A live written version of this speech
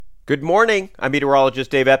Good morning. I'm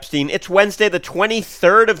meteorologist Dave Epstein. It's Wednesday, the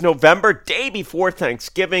 23rd of November, day before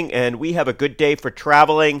Thanksgiving, and we have a good day for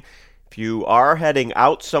traveling. If you are heading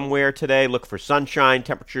out somewhere today, look for sunshine,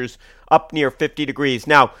 temperatures up near 50 degrees.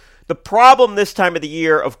 Now, the problem this time of the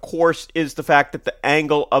year, of course, is the fact that the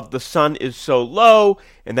angle of the sun is so low,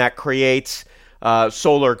 and that creates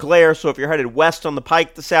solar glare. So if you're headed west on the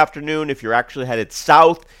Pike this afternoon, if you're actually headed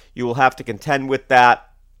south, you will have to contend with that.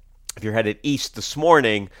 If you're headed east this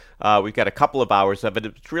morning, we've got a couple of hours of it.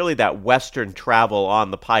 It's really that western travel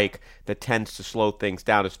on the Pike that tends to slow things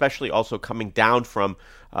down, especially also coming down from,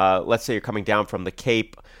 let's say you're coming down from the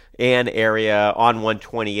Cape Ann area on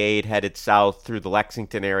 128 headed south through the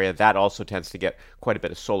Lexington area. That also tends to get quite a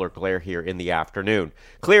bit of solar glare here in the afternoon.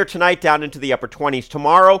 Clear tonight down into the upper 20s.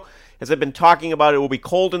 Tomorrow, as I've been talking about, it will be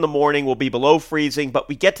cold in the morning, will be below freezing, but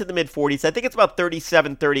we get to the mid-40s. I think it's about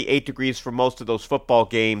 37, 38 degrees for most of those football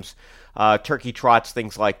games, turkey trots,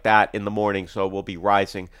 things like that in the morning, so we'll be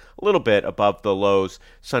rising a little bit above the lows.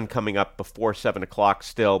 Sun coming up before 7 o'clock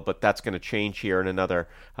still, but that's going to change here in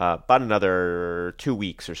about another 2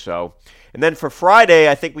 weeks or so. And then for Friday,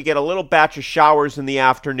 I think we get a little batch of showers in the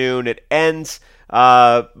afternoon. It ends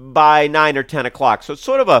by 9 or 10 o'clock. So it's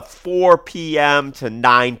sort of a 4 p.m. to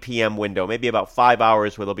 9 p.m. window, maybe about 5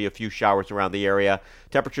 hours where there'll be a few showers around the area.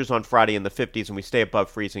 Temperatures on Friday in the 50s, and we stay above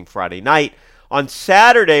freezing Friday night. On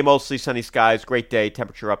Saturday, mostly sunny skies, great day,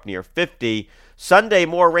 temperature up near 50. Sunday,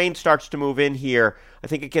 more rain starts to move in here. I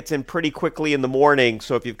think it gets in pretty quickly in the morning,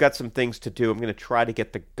 so if you've got some things to do, I'm going to try to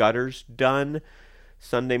get the gutters done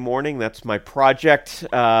Sunday morning. That's my project.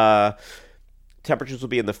 Temperatures will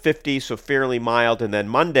be in the 50s, so fairly mild. And then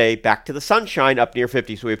Monday, back to the sunshine, up near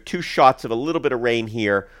 50. So we have two shots of a little bit of rain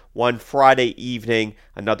here. One Friday evening,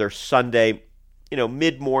 another Sunday,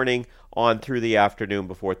 mid-morning on through the afternoon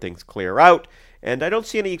before things clear out. And I don't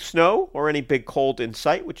see any snow or any big cold in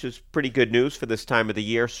sight, which is pretty good news for this time of the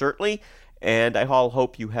year, certainly. And I all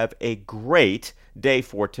hope you have a great day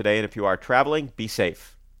for today. And if you are traveling, be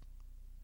safe.